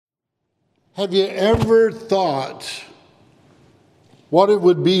Have you ever thought what it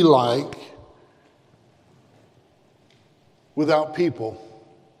would be like without people?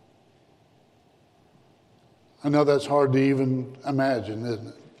 I know that's hard to even imagine, isn't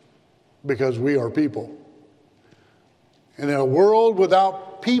it? Because we are people. In a world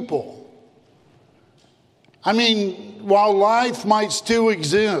without people, I mean, while life might still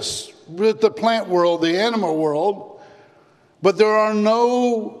exist with the plant world, the animal world, but there are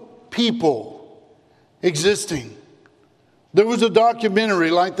no people existing. There was a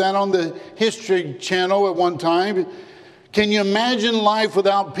documentary like that on the History Channel at one time. Can you imagine life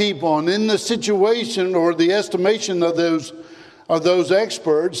without people? And in the situation or the estimation of those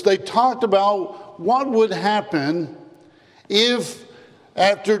experts, they talked about what would happen if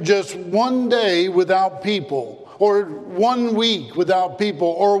after just one day without people, or 1 week without people,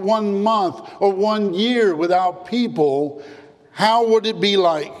 or 1 month, or 1 year without people, how would it be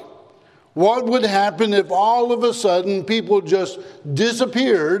like? What would happen if all of a sudden people just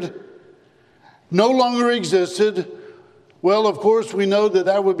disappeared, no longer existed? Well, of course, we know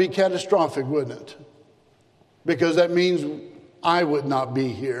that would be catastrophic, wouldn't it? Because that means I would not be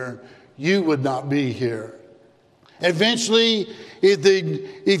here. You would not be here. Eventually,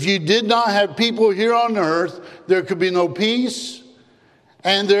 if you did not have people here on earth, there could be no peace,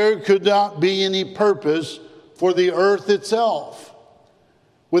 and there could not be any purpose for the earth itself.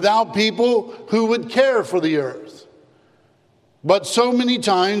 Without people who would care for the earth. But so many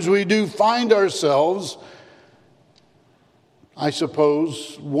times we do find ourselves, I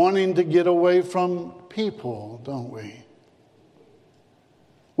suppose, wanting to get away from people, don't we?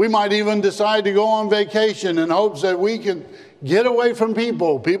 We might even decide to go on vacation in hopes that we can get away from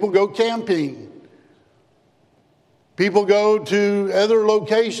people. People go camping. People go to other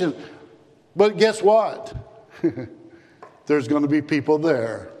locations. But guess what? There's going to be people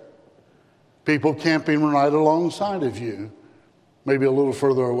there. People camping right alongside of you. Maybe a little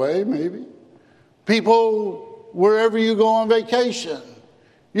further away, maybe. People wherever you go on vacation.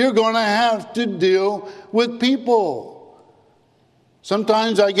 You're going to have to deal with people.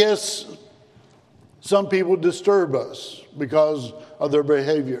 Sometimes I guess some people disturb us because of their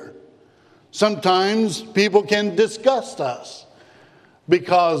behavior. Sometimes people can disgust us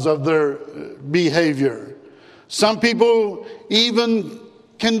because of their behavior. Some people even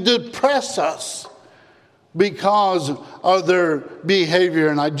can depress us because of their behavior.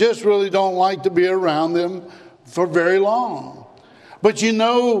 And I just really don't like to be around them for very long. But you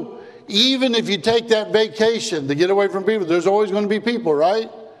know, even if you take that vacation to get away from people, there's always going to be people,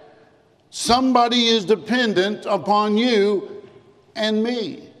 right? Somebody is dependent upon you and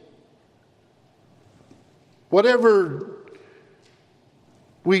me. Whatever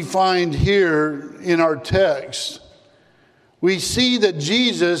we find here in our text, we see that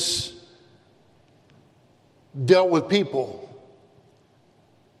Jesus dealt with people.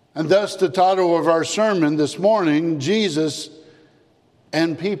 And thus the title of our sermon this morning, Jesus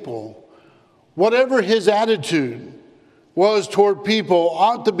and People. Whatever his attitude was toward people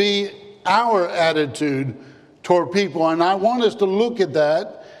ought to be our attitude toward people. And I want us to look at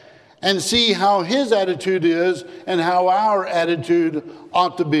that and see how his attitude is and how our attitude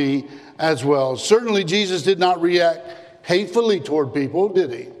ought to be as well. Certainly Jesus did not react hatefully toward people,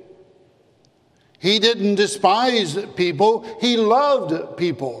 did he? He didn't despise people. He loved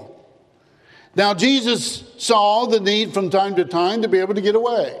people. Now, Jesus saw the need from time to time to be able to get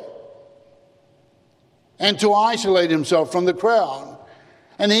away and to isolate himself from the crowd.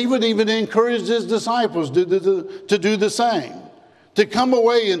 And he would even encourage his disciples to do the same, to come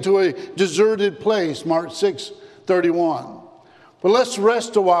away into a deserted place, Mark 6:31. But let's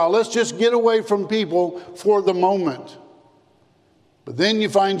rest a while. Let's just get away from people for the moment. But then you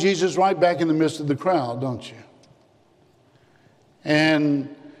find Jesus right back in the midst of the crowd, don't you?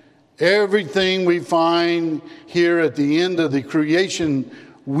 And everything we find here at the end of the creation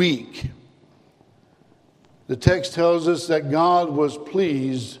week, the text tells us that God was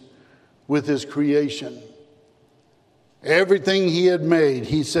pleased with his creation. Everything he had made,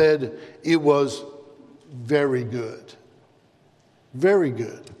 he said it was very good. Very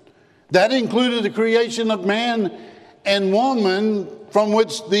good. That included the creation of man and woman, from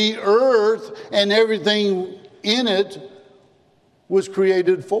which the earth and everything in it was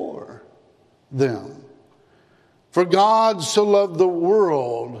created for them. For God so loved the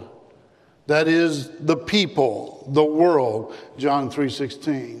world, that is the people, the world, John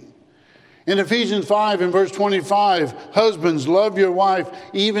 3:16. In Ephesians 5 and verse 25, husbands, love your wife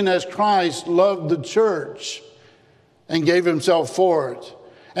even as Christ loved the church and gave himself for it.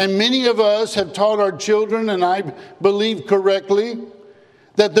 And many of us have taught our children, and I believe correctly,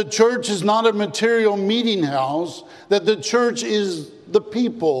 That the church is not a material meeting house, that the church is the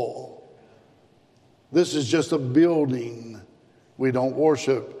people. This is just a building. We don't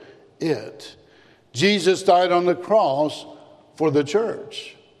worship it. Jesus died on the cross for the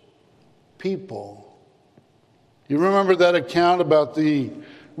church. People. You remember that account about the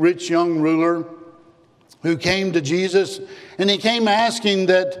rich young ruler who came to Jesus, and he came asking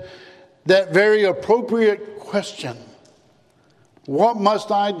that very appropriate question. What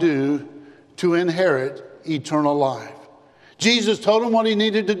must I do to inherit eternal life? Jesus told him what he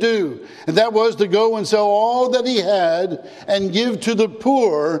needed to do, and that was to go and sell all that he had and give to the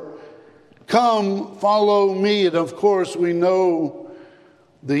poor. Come, follow me. And of course, we know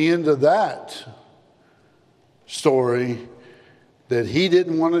the end of that story, that he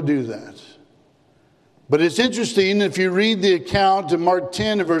didn't want to do that. But it's interesting, if you read the account in Mark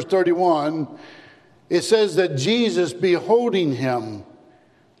 10 and verse 31, it says that Jesus, beholding him,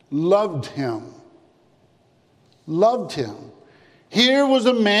 loved him. Loved him. Here was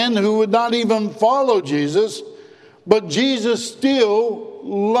a man who would not even follow Jesus, but Jesus still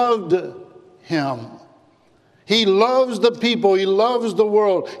loved him. He loves the people. He loves the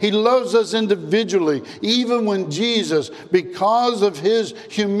world. He loves us individually. Even when Jesus, because of his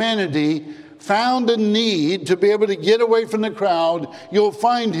humanity, found a need to be able to get away from the crowd, you'll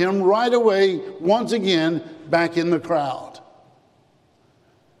find him right away, once again, back in the crowd.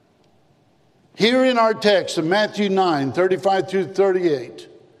 Here in our text of Matthew 9, 35 through 38,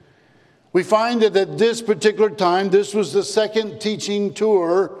 we find that at this particular time, this was the second teaching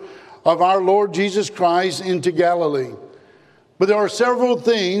tour of our Lord Jesus Christ into Galilee. But there are several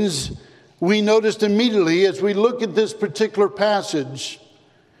things we noticed immediately as we look at this particular passage.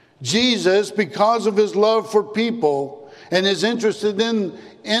 Jesus, because of his love for people and his interest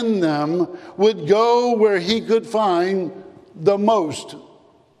in them, would go where he could find the most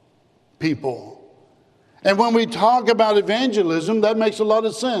people. And when we talk about evangelism, that makes a lot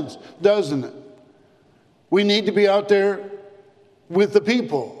of sense, doesn't it? We need to be out there with the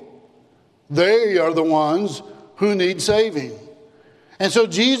people. They are the ones who need saving. And so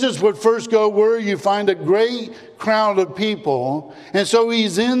Jesus would first go where you find a great crowd of people. And so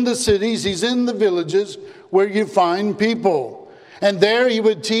he's in the cities, he's in the villages where you find people. And there he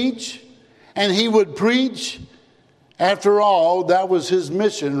would teach and he would preach. After all, that was his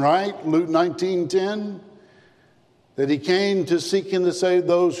mission, right? Luke 19:10. That he came to seek and to save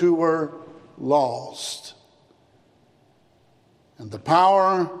those who were lost. And the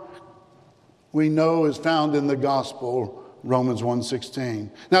power we know is found in the gospel, Romans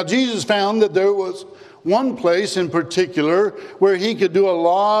 1:16. Now, Jesus found that there was one place in particular where he could do a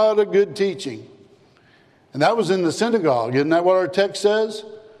lot of good teaching. And that was in the synagogue. Isn't that what our text says?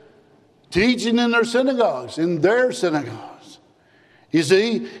 Teaching in their synagogues, in their synagogues. You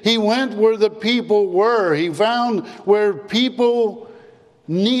see, he went where the people were. He found where people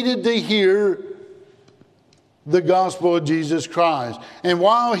needed to hear the gospel of Jesus Christ. And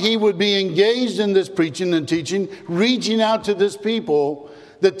while he would be engaged in this preaching and teaching, reaching out to this people,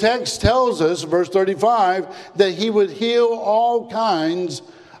 the text tells us, verse 35, that he would heal all kinds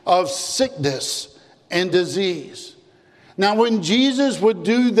of sickness and disease. Now, when Jesus would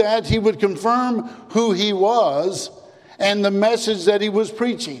do that, he would confirm who he was and the message that he was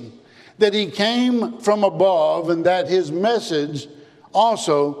preaching, that he came from above and that his message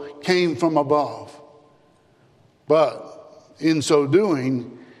also came from above. But in so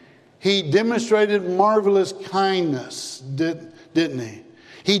doing, he demonstrated marvelous kindness, didn't he?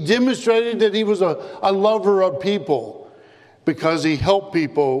 He demonstrated that he was a lover of people because he helped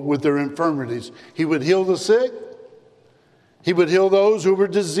people with their infirmities. He would heal the sick. He would heal those who were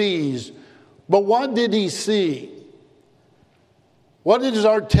diseased. But what did he see? What does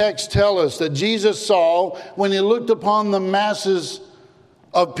our text tell us that Jesus saw when he looked upon the masses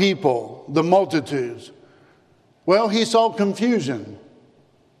of people, the multitudes? Well, he saw confusion,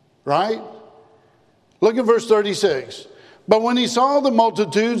 right? Look at verse 36. But when he saw the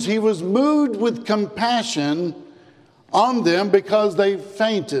multitudes, he was moved with compassion on them because they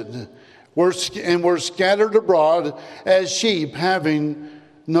fainted and were scattered abroad as sheep having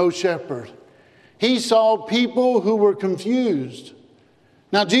no shepherd. He saw people who were confused.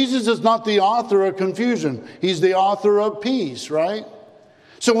 Now, Jesus is not the author of confusion. He's the author of peace, right?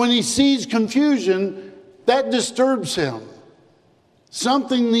 So when he sees confusion, that disturbs him.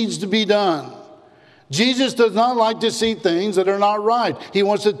 Something needs to be done. Jesus does not like to see things that are not right. He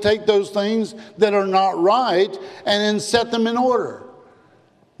wants to take those things that are not right and then set them in order.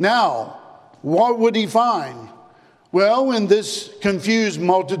 Now, what would he find? Well, in this confused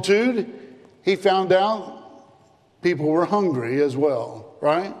multitude, he found out people were hungry as well.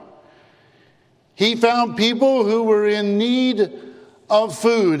 right? He found people who were in need of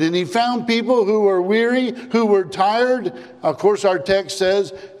food, and he found people who were weary, who were tired. Of course, our text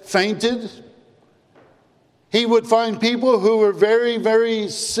says fainted. He would find people who were very, very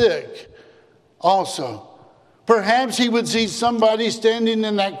sick also. Perhaps he would see somebody standing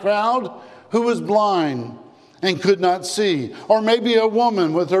in that crowd who was blind and could not see. Or maybe a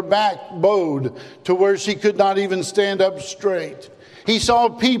woman with her back bowed to where she could not even stand up straight. He saw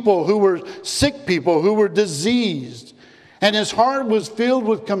people who were sick, people who were diseased. And his heart was filled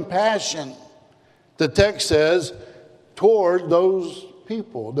with compassion, the text says, toward those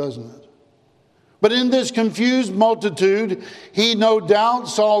people, doesn't it? But in this confused multitude, he no doubt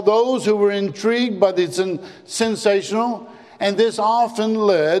saw those who were intrigued by the sensational, and this often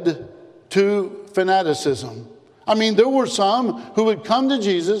led to fanaticism. I mean, there were some who would come to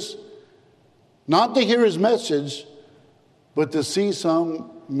Jesus, not to hear his message, but to see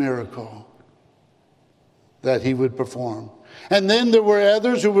some miracle that he would perform. And then there were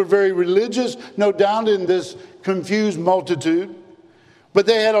others who were very religious, no doubt in this confused multitude. But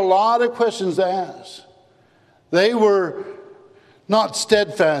they had a lot of questions to ask. They were not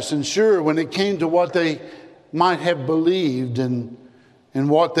steadfast and sure when it came to what they might have believed and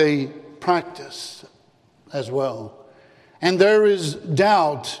what they practiced as well. And there is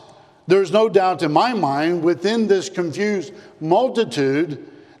doubt. There's no doubt in my mind within this confused multitude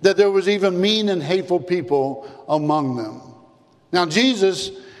that there was even mean and hateful people among them. Now,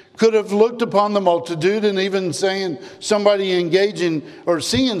 Jesus could have looked upon the multitude and even seeing somebody engaging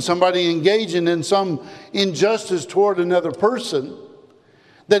in some injustice toward another person,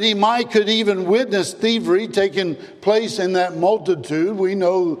 that he could even witness thievery taking place in that multitude. We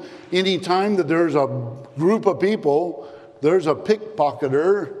know any time that there's a group of people, there's a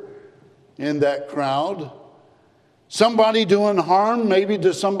pickpocketer in that crowd. Somebody doing harm maybe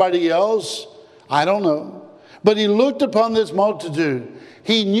to somebody else. I don't know. But he looked upon this multitude.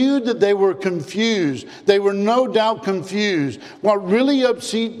 He knew that they were confused. They were no doubt confused. What really upset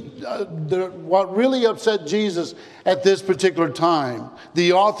Jesus at this particular time,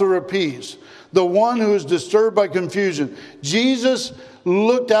 the author of peace, the one who is disturbed by confusion, Jesus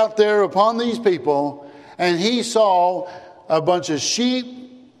looked out there upon these people and he saw a bunch of sheep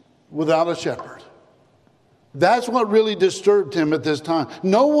without a shepherd. That's what really disturbed him at this time.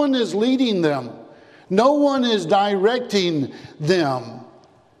 No one is leading them. No one is directing them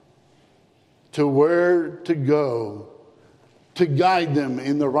to where to go, to guide them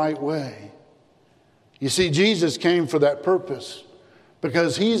in the right way. You see, Jesus came for that purpose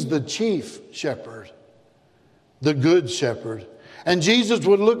because he's the chief shepherd, the good shepherd. And Jesus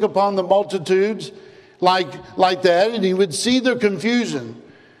would look upon the multitudes like that, and he would see their confusion.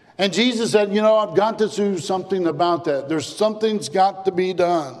 And Jesus said, I've got to do something about that. Something's got to be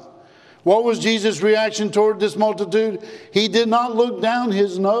done. What was Jesus' reaction toward this multitude? He did not look down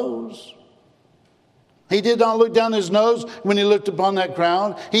his nose. He did not look down his nose when he looked upon that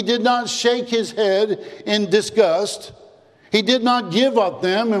crowd. He did not shake his head in disgust. He did not give up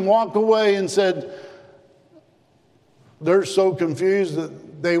them and walk away and said, they're so confused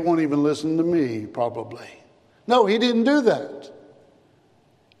that they won't even listen to me, probably. No, he didn't do that.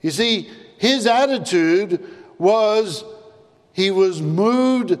 You see, his attitude was he was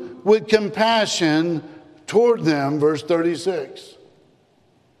moved with compassion toward them, verse 36.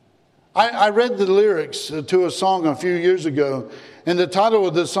 I read the lyrics to a song a few years ago, and the title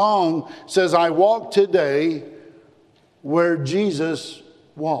of the song says, I walk today where Jesus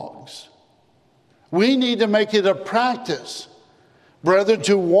walks. We need to make it a practice, brethren,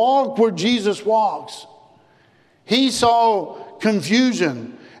 to walk where Jesus walks. He saw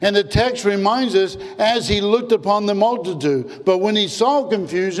confusion. And the text reminds us, as he looked upon the multitude. But when he saw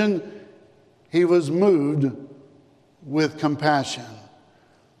confusion, he was moved with compassion.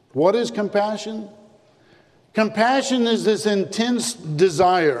 What is compassion? Compassion is this intense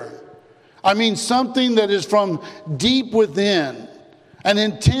desire. I mean, something that is from deep within. An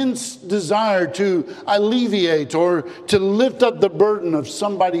intense desire to alleviate or to lift up the burden of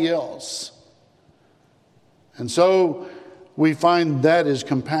somebody else. And so we find that is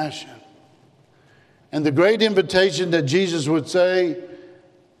compassion. And the great invitation that Jesus would say,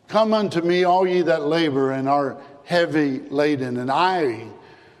 come unto me, all ye that labor and are heavy laden, and I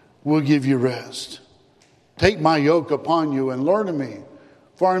will give you rest. Take my yoke upon you and learn of me,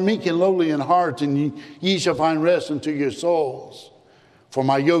 for I am meek and lowly in heart, and ye shall find rest unto your souls. For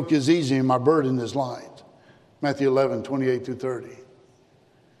my yoke is easy and my burden is light. Matthew 11, 28 through 30.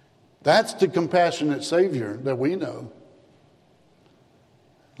 That's the compassionate Savior that we know.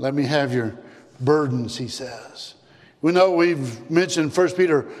 Let me have your burdens, he says. We know we've mentioned 1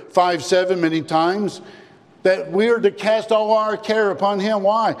 Peter 5:7 many times, that we are to cast all our care upon him.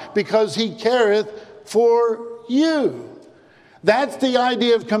 Why? Because he careth for you. That's the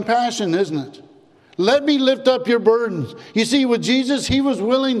idea of compassion, isn't it? Let me lift up your burdens. You see, with Jesus, he was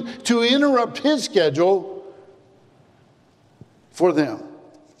willing to interrupt his schedule for them.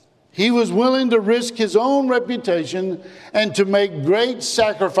 He was willing to risk his own reputation and to make great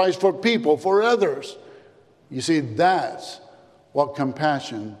sacrifice for people, for others. You see, that's what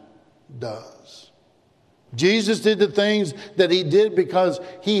compassion does. Jesus did the things that he did because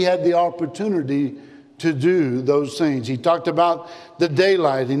he had the opportunity to do those things. He talked about the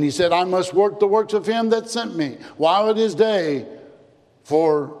daylight, and he said, I must work the works of him that sent me while it is day,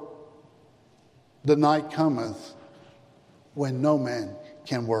 for the night cometh when no man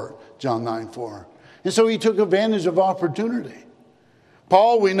can work. John 9:4. And so he took advantage of opportunity.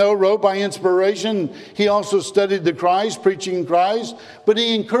 Paul, we know, wrote by inspiration. He also studied the Christ, preaching Christ, but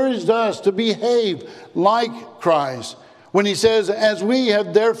he encouraged us to behave like Christ when he says, as we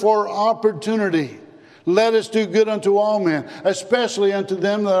have therefore opportunity, let us do good unto all men, especially unto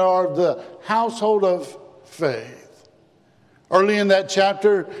them that are of the household of faith. Early in that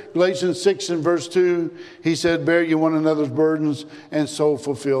chapter, Galatians 6 and verse 2, he said, bear you one another's burdens and so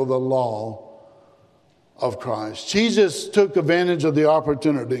fulfill the law of Christ. Jesus took advantage of the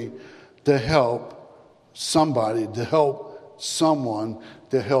opportunity to help somebody, to help someone,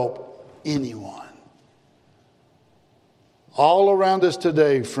 to help anyone. All around us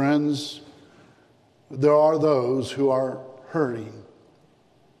today, friends, there are those who are hurting,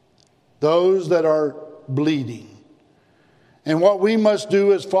 those that are bleeding. And what we must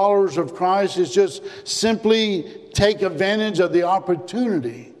do as followers of Christ is just simply take advantage of the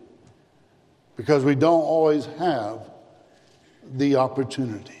opportunity, because we don't always have the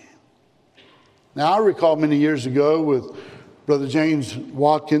opportunity. Now, I recall many years ago with Brother James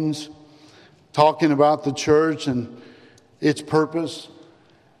Watkins talking about the church and its purpose.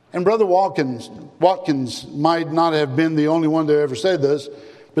 And Brother Watkins might not have been the only one to ever say this,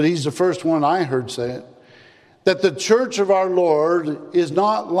 but he's the first one I heard say it. That the church of our Lord is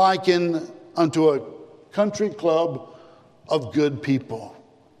not likened unto a country club of good people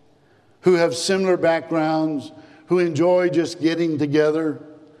who have similar backgrounds, who enjoy just getting together.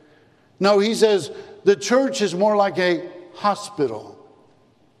 No, he says the church is more like a hospital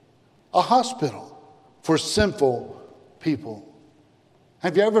for sinful people.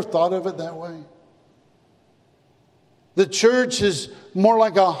 Have you ever thought of it that way? The church is more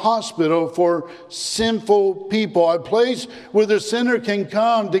like a hospital for sinful people, a place where the sinner can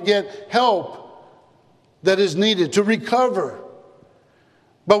come to get help that is needed, to recover.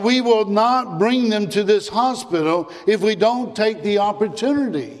 But we will not bring them to this hospital if we don't take the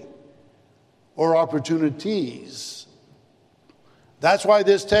opportunity or opportunities. That's why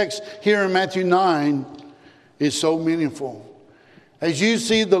this text here in Matthew 9 is so meaningful. As you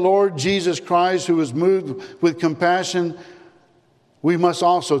see the Lord Jesus Christ, who was moved with compassion, we must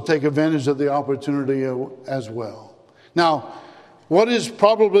also take advantage of the opportunity as well. Now, what is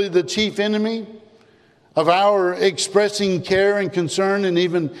probably the chief enemy of our expressing care and concern and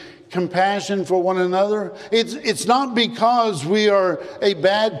even compassion for one another? It's not because we are a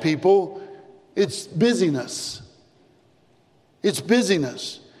bad people. It's busyness. It's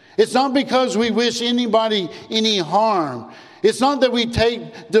busyness. It's not because we wish anybody any harm. It's not that we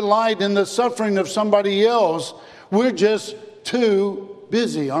take delight in the suffering of somebody else. We're just too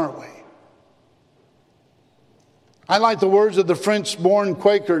busy, aren't we? I like the words of the French-born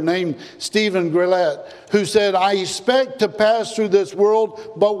Quaker named Stephen Grillet, who said, I expect to pass through this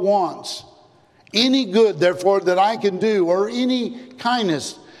world but once. Any good, therefore, that I can do, or any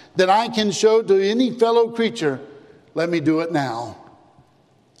kindness that I can show to any fellow creature, let me do it now.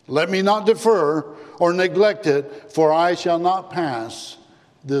 Let me not defer or neglect it, for I shall not pass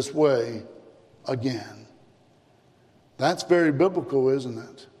this way again. That's very biblical, isn't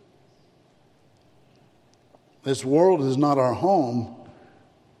it? This world is not our home.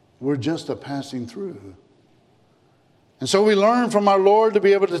 We're just a passing through. And so we learn from our Lord to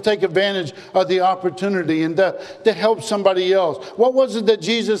be able to take advantage of the opportunity and to help somebody else. What was it that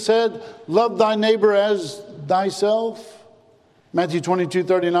Jesus said? Love thy neighbor as thyself. Matthew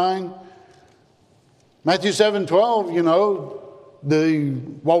 22:39. Matthew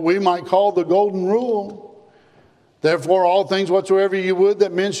 7:12, what we might call the golden rule. Therefore, all things whatsoever you would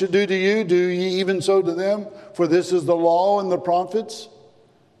that men should do to you, do ye even so to them, for this is the law and the prophets.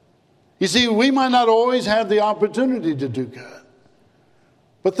 You see, we might not always have the opportunity to do good.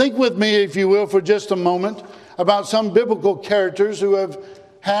 But think with me, if you will, for just a moment, about some biblical characters who have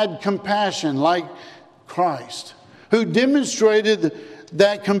had compassion like Christ, who demonstrated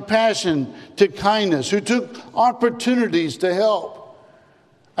that compassion to kindness, who took opportunities to help.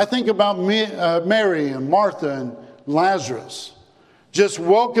 I think about Mary and Martha and Lazarus, just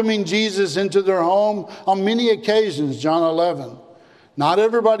welcoming Jesus into their home on many occasions, John 11. Not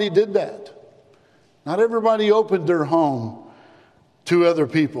everybody did that. Not everybody opened their home to other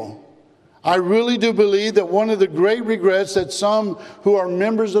people. I really do believe that one of the great regrets that some who are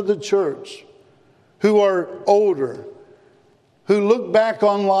members of the church, who are older, who look back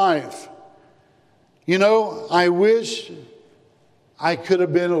on life, I wish I could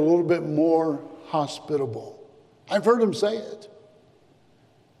have been a little bit more hospitable. I've heard them say it.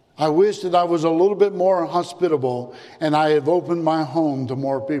 I wish that I was a little bit more hospitable and I have opened my home to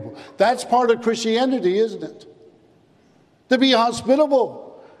more people. That's part of Christianity, isn't it? To be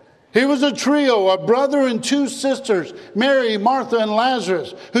hospitable. Here was a trio, a brother and two sisters, Mary, Martha, and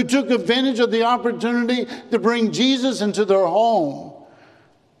Lazarus, who took advantage of the opportunity to bring Jesus into their home.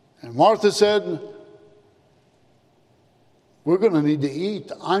 And Martha said, we're going to need to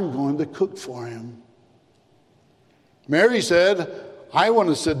eat. I'm going to cook for him. Mary said, I want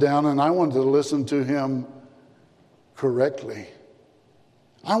to sit down and I want to listen to him correctly.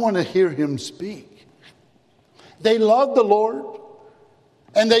 I want to hear him speak. They loved the Lord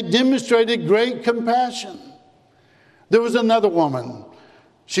and they demonstrated great compassion. There was another woman.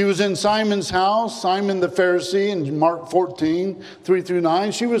 She was in Simon's house, Simon the Pharisee, in Mark 14,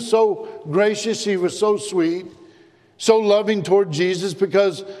 3-9. She was so gracious, she was so sweet, so loving toward Jesus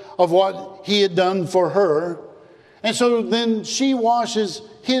because of what he had done for her. And so then she washes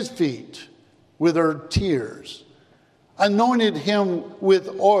his feet with her tears, anointed him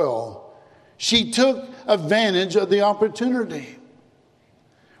with oil. She took advantage of the opportunity.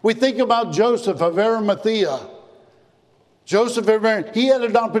 We think about Joseph of Arimathea. Joseph of Arimathea, he had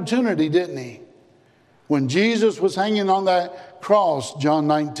an opportunity, didn't he? When Jesus was hanging on that cross, John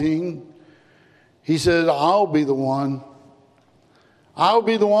 19, he said, I'll be the one. I'll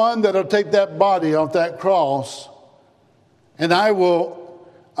be the one that'll take that body off that cross and I will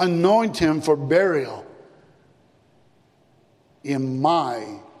anoint him for burial in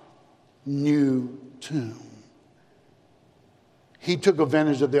my new tomb. He took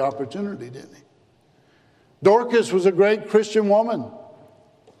advantage of the opportunity, didn't he? Dorcas was a great Christian woman.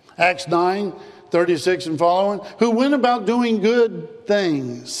 Acts 9, 36 and following, who went about doing good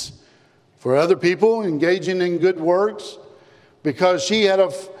things for other people, engaging in good works, because she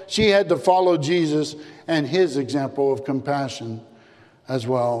had to follow Jesus and his example of compassion as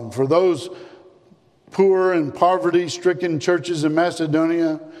well. For those poor and poverty-stricken churches in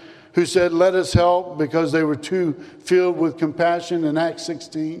Macedonia who said, let us help, because they were too filled with compassion in Acts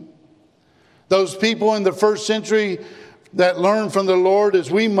 16. Those people in the first century that learned from the Lord, as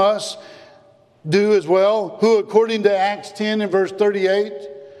we must do as well, who according to Acts 10 and verse 38,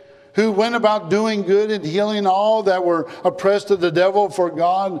 who went about doing good and healing all that were oppressed of the devil, for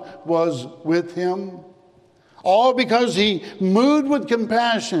God was with him. All because he moved with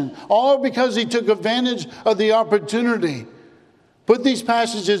compassion. All because he took advantage of the opportunity. Put these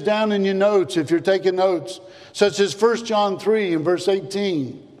passages down in your notes if you're taking notes, such as 1 John 3 and verse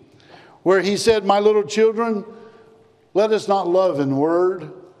 18, where he said, my little children, let us not love in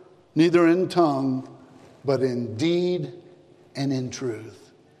word, neither in tongue, but in deed and in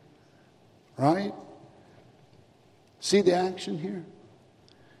truth. Right? See the action here?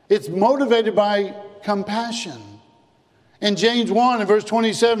 It's motivated by compassion. In James 1 and verse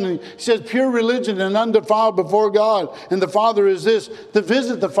 27, he says, pure religion and undefiled before God and the Father is this, to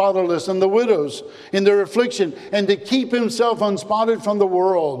visit the fatherless and the widows in their affliction and to keep himself unspotted from the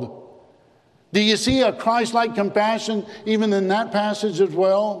world. Do you see a Christ-like compassion even in that passage as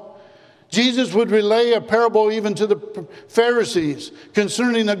well? Jesus would relay a parable even to the Pharisees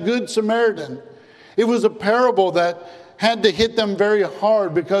concerning a good Samaritan. It was a parable that had to hit them very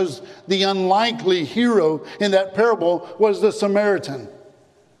hard because the unlikely hero in that parable was the Samaritan.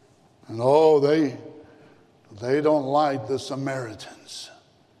 And they don't like the Samaritans.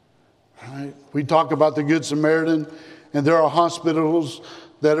 Right? We talk about the Good Samaritan, and there are hospitals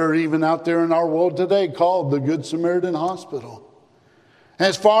that are even out there in our world today called the Good Samaritan Hospital.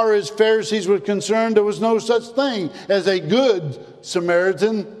 As far as Pharisees were concerned, there was no such thing as a good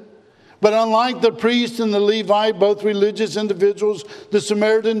Samaritan. But unlike the priest and the Levite, both religious individuals, the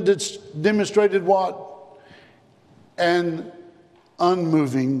Samaritan demonstrated what? An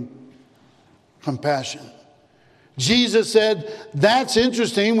unmoving compassion. Jesus said, that's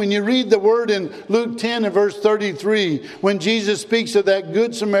interesting. When you read the word in Luke 10 and verse 33, when Jesus speaks of that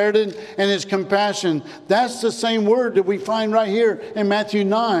good Samaritan and his compassion, that's the same word that we find right here in Matthew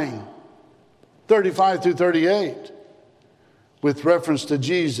 9, 35 through 38. with reference to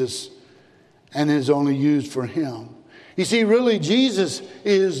Jesus and is only used for him. You see, really, Jesus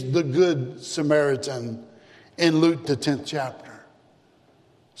is the Good Samaritan in Luke, the 10th chapter.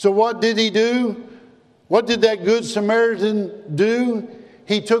 So what did he do? What did that Good Samaritan do?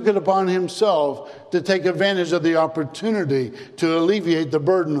 He took it upon himself to take advantage of the opportunity to alleviate the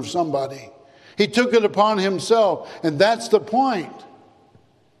burden of somebody. He took it upon himself, and that's the point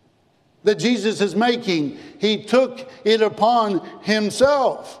that Jesus is making. He took it upon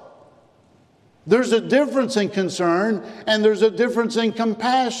himself. There's a difference in concern, and there's a difference in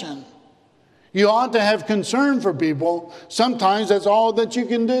compassion. You ought to have concern for people. Sometimes that's all that you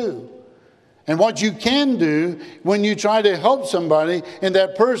can do. And what you can do when you try to help somebody and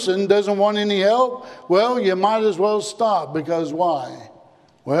that person doesn't want any help, well, you might as well stop. Because why?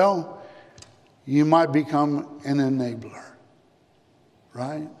 Well, you might become an enabler,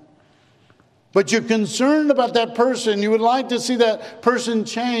 right? But you're concerned about that person. You would like to see that person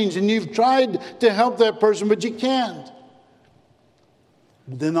change, and you've tried to help that person, but you can't.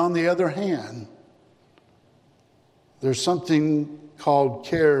 Then on the other hand, there's something called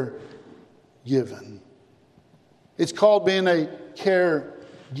care given. It's called being a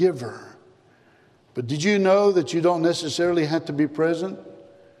caregiver. But did you know that you don't necessarily have to be present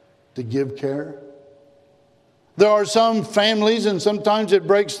to give care? There are some families, and sometimes it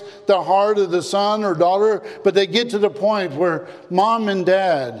breaks the heart of the son or daughter, but they get to the point where mom and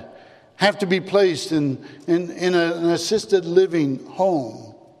dad have to be placed in an assisted living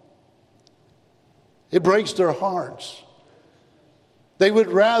home. It breaks their hearts. They would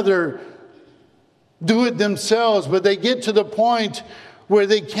rather do it themselves, but they get to the point where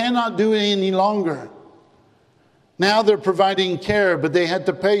they cannot do it any longer. Now they're providing care, but they had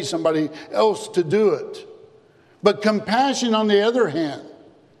to pay somebody else to do it. But compassion, on the other hand,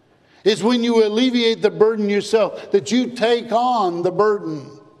 is when you alleviate the burden yourself, that you take on the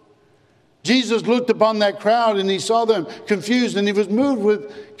burden. Jesus looked upon that crowd and he saw them confused, and he was moved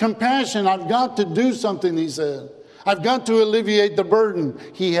with compassion. I've got to do something, he said. I've got to alleviate the burden.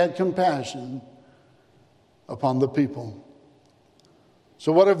 He had compassion upon the people.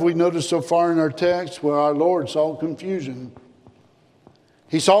 So what have we noticed so far in our text? Well, our Lord saw confusion.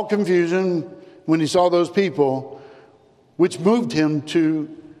 He saw confusion when he saw those people, which moved him to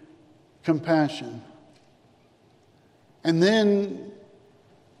compassion. And then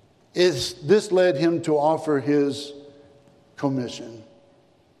this led him to offer his commission.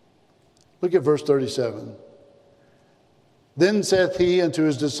 Look at verse 37. Then saith he unto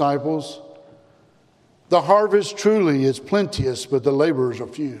his disciples, the harvest truly is plenteous, but the laborers are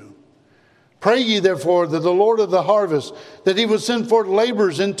few. Pray ye therefore that the Lord of the harvest, that he would send forth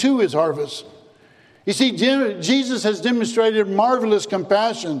laborers into his harvest. You see, Jesus has demonstrated marvelous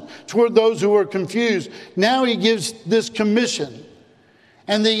compassion toward those who are confused. Now he gives this commission.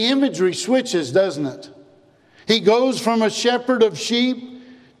 And the imagery switches, doesn't it? He goes from a shepherd of sheep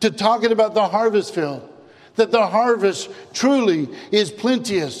to talking about the harvest field. That the harvest truly is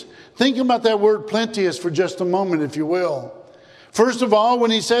plenteous. Think about that word plenteous for just a moment, if you will. First of all,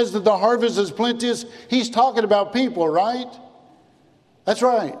 when he says that the harvest is plenteous, he's talking about people, right? That's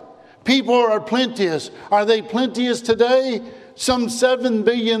right. People are plenteous. Are they plenteous today? Some 7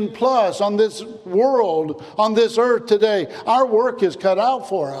 billion plus on this world, on this earth today. Our work is cut out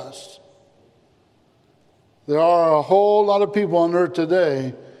for us. There are a whole lot of people on earth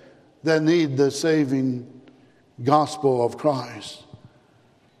today that need the saving gospel of Christ.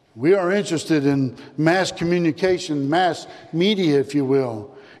 We are interested in mass communication, mass media, if you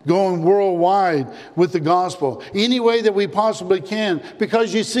will, going worldwide with the gospel any way that we possibly can.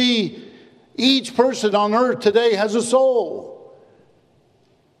 Because you see, each person on earth today has a soul.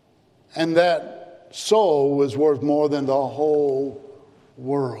 And that soul was worth more than the whole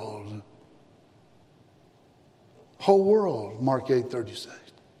world. Whole world, Mark 8:36.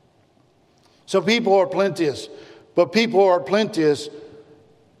 So people are plenteous. But people are plenteous.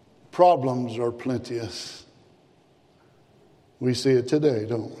 Problems are plenteous. We see it today,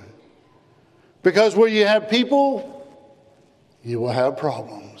 don't we? Because where you have people, you will have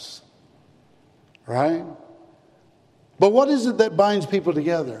problems. Right? But what is it that binds people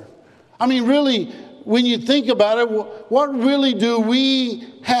together? I mean, really, when you think about it, what really do we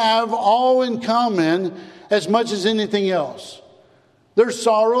have all in common as much as anything else? There's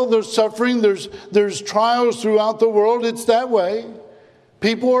sorrow, there's suffering, there's trials throughout the world. It's that way.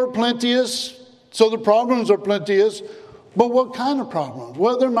 People are plenteous, so the problems are plenteous. But what kind of problems?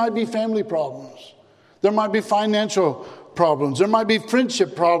 Well, there might be family problems. There might be financial problems. There might be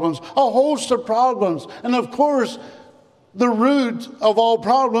friendship problems. A host of problems. And of course, the root of all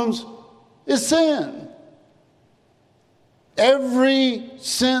problems is sin.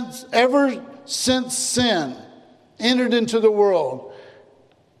 ever since sin entered into the world,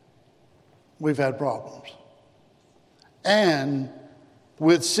 we've had problems. And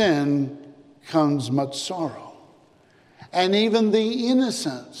with sin comes much sorrow. And even the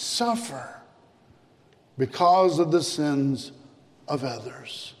innocent suffer because of the sins of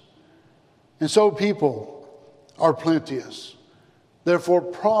others. And so people are plenteous. Therefore,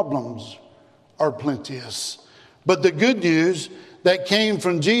 problems are plenteous. But the good news that came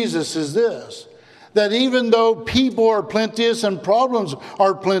from Jesus is this, that even though people are plenteous and problems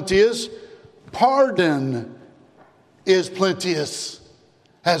are plenteous, pardon is plenteous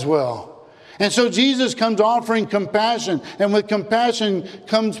as well. And so Jesus comes offering compassion, and with compassion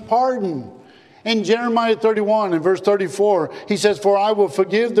comes pardon. In Jeremiah 31 and verse 34, he says, "For I will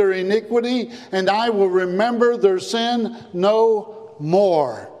forgive their iniquity, and I will remember their sin no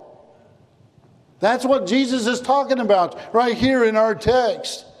more." That's what Jesus is talking about right here in our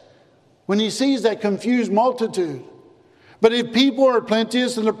text when he sees that confused multitude. But if people are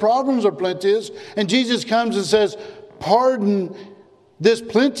plenteous and the problems are plenteous, and Jesus comes and says, pardon this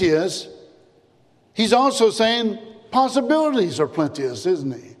plenteous, he's also saying possibilities are plenteous,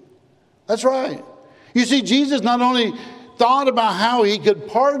 isn't he? That's right. You see, Jesus not only thought about how he could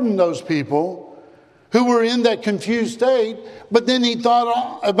pardon those people who were in that confused state, but then he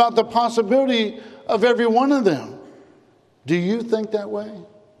thought about the possibility of every one of them. Do you think that way?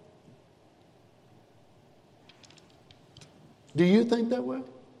 Do you think that way?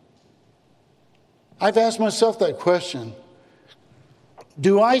 I've asked myself that question.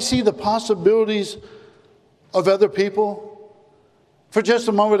 Do I see the possibilities of other people? For just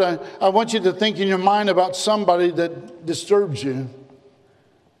a moment, I want you to think in your mind about somebody that disturbs you,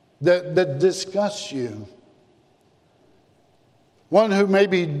 that disgusts you. One who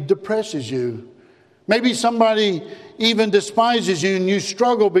maybe depresses you. Maybe somebody even despises you and you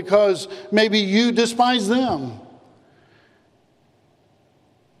struggle because maybe you despise them.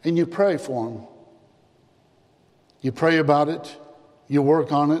 And you pray for them. You pray about it. You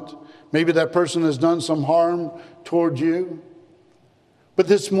work on it. Maybe that person has done some harm toward you. But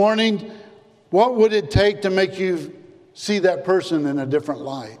this morning, what would it take to make you see that person in a different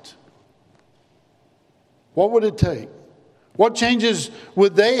light? What would it take? What changes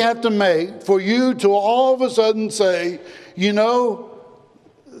would they have to make for you to all of a sudden say, you know,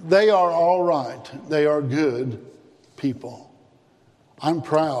 they are all right. They are good people. I'm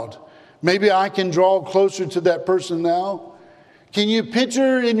proud. Maybe I can draw closer to that person now. Can you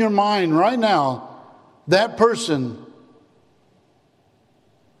picture in your mind right now that person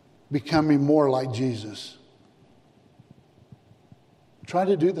becoming more like Jesus? Try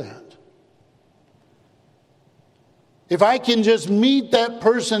to do that. If I can just meet that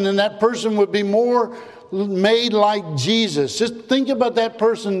person and that person would be more made like Jesus, just think about that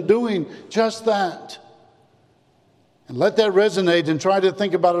person doing just that. And let that resonate and try to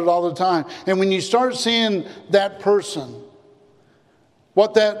think about it all the time. And when you start seeing that person,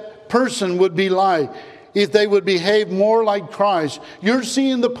 what that person would be like if they would behave more like Christ, you're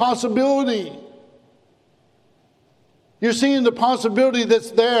seeing the possibility. You're seeing the possibility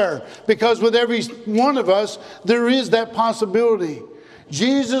that's there, because with every one of us, there is that possibility.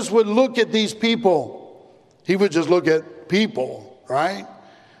 Jesus would look at these people. He would just look at people, right?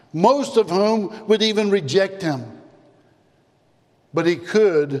 Most of whom would even reject him. But he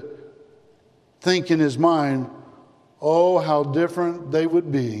could think in his mind, oh, how different they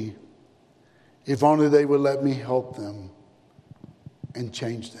would be if only they would let me help them and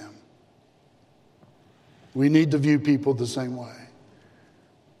change them. We need to view people the same way.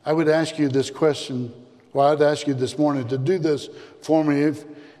 I would ask you this question, well, I'd ask you this morning to do this for me.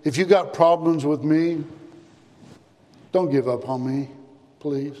 If you got problems with me, don't give up on me,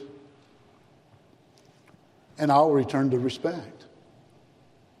 please. And I'll return to respect.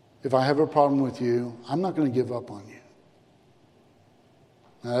 If I have a problem with you, I'm not going to give up on you.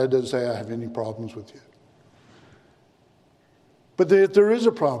 Now, that doesn't say I have any problems with you. But if there is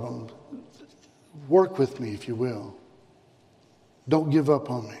a problem, work with me, if you will. Don't give up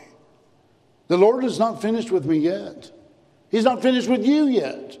on me. The Lord is not finished with me yet. He's not finished with you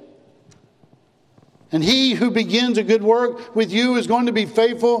yet. And he who begins a good work with you is going to be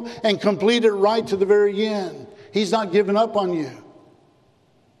faithful and complete it right to the very end. He's not giving up on you.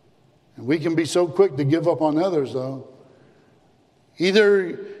 And we can be so quick to give up on others, though.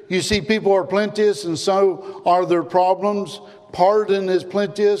 Either you see people are plenteous and so are their problems. Pardon is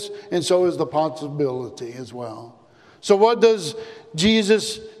plenteous and so is the possibility as well. So what does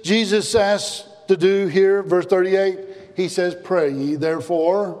Jesus ask to do here? Verse 38, he says, pray ye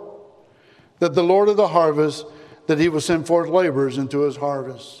therefore that the Lord of the harvest, that he will send forth laborers into his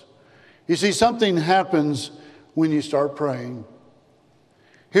harvest. You see, something happens when you start praying.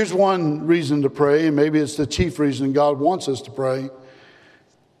 Here's one reason to pray, and maybe it's the chief reason God wants us to pray,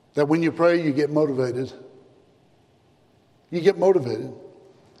 that when you pray, you get motivated. You get motivated.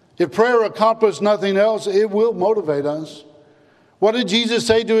 If prayer accomplishes nothing else, it will motivate us. What did Jesus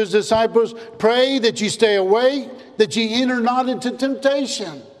say to his disciples? Pray that you stay awake, that you enter not into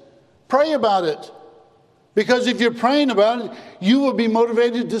temptation. Pray about it. Because if you're praying about it, you will be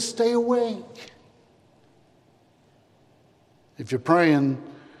motivated to stay awake. If you're praying,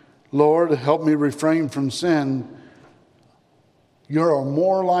 Lord, help me refrain from sin, you're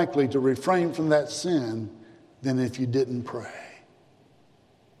more likely to refrain from that sin than if you didn't pray.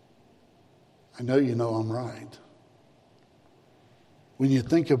 I know you know I'm right. When you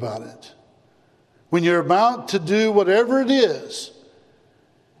think about it, when you're about to do whatever it is,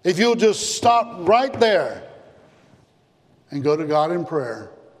 if you'll just stop right there and go to God in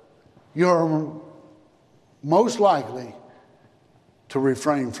prayer, you're most likely to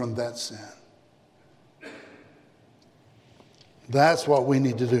refrain from that sin. That's what we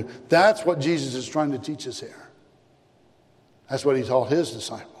need to do. That's what Jesus is trying to teach us here. That's what he taught his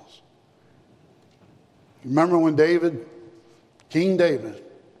disciples. Remember when King David,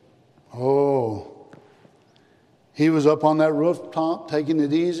 he was up on that rooftop taking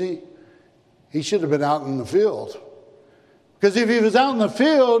it easy. He should have been out in the field. Because if he was out in the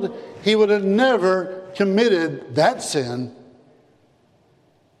field, he would have never committed that sin.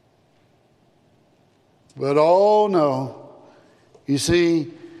 But oh no. You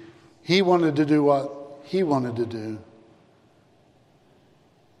see, he wanted to do what he wanted to do.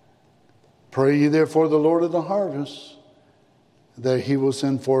 Pray ye therefore the Lord of the harvest, that he will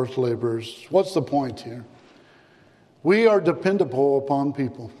send forth laborers. What's the point here? We are dependable upon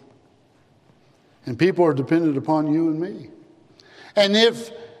people. And people are dependent upon you and me. And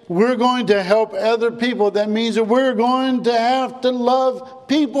if we're going to help other people, that means that we're going to have to love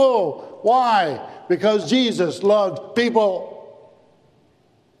people. Why? Because Jesus loved people.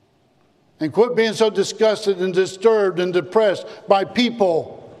 And quit being so disgusted and disturbed and depressed by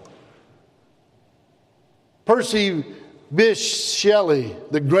people. Percy Bysshe Shelley,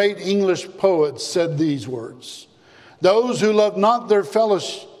 the great English poet, said these words: those who love not their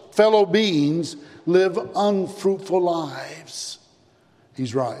fellow beings live unfruitful lives.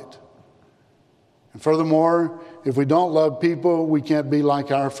 He's right. And furthermore, if we don't love people, we can't be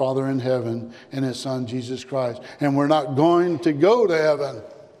like our Father in heaven and his Son, Jesus Christ. And we're not going to go to heaven.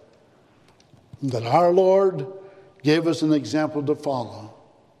 That our Lord gave us an example to follow.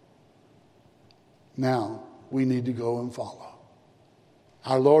 Now, we need to go and follow.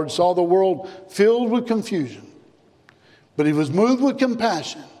 Our Lord saw the world filled with confusion, but he was moved with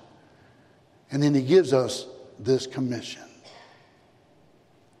compassion. And then he gives us this commission.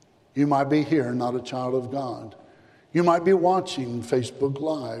 You might be here, not a child of God. You might be watching Facebook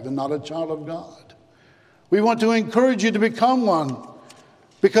Live and not a child of God. We want to encourage you to become one,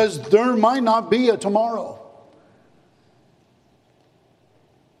 because there might not be a tomorrow.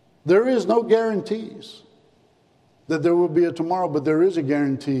 There is no guarantees that there will be a tomorrow, but there is a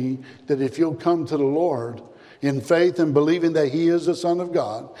guarantee that if you'll come to the Lord in faith and believing that he is the Son of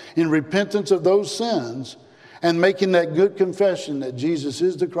God, in repentance of those sins, and making that good confession that Jesus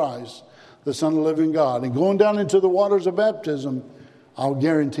is the Christ, the Son of the living God, and going down into the waters of baptism, I'll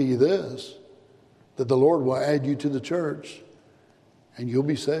guarantee you this, that the Lord will add you to the church and you'll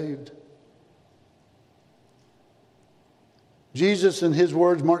be saved. Jesus, in his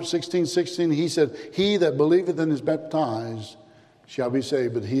words, Mark 16:16, he said, he that believeth and is baptized shall be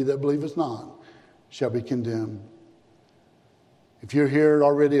saved, but he that believeth not shall be condemned. If you're here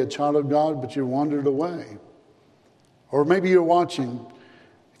already a child of God, but you wandered away, or maybe you're watching,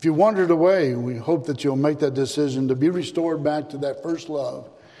 if you wandered away, we hope that you'll make that decision to be restored back to that first love.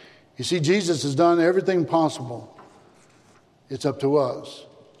 You see, Jesus has done everything possible. It's up to us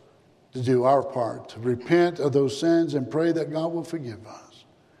to do our part, to repent of those sins and pray that God will forgive us.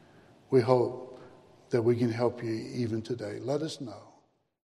 We hope that we can help you even today. Let us know.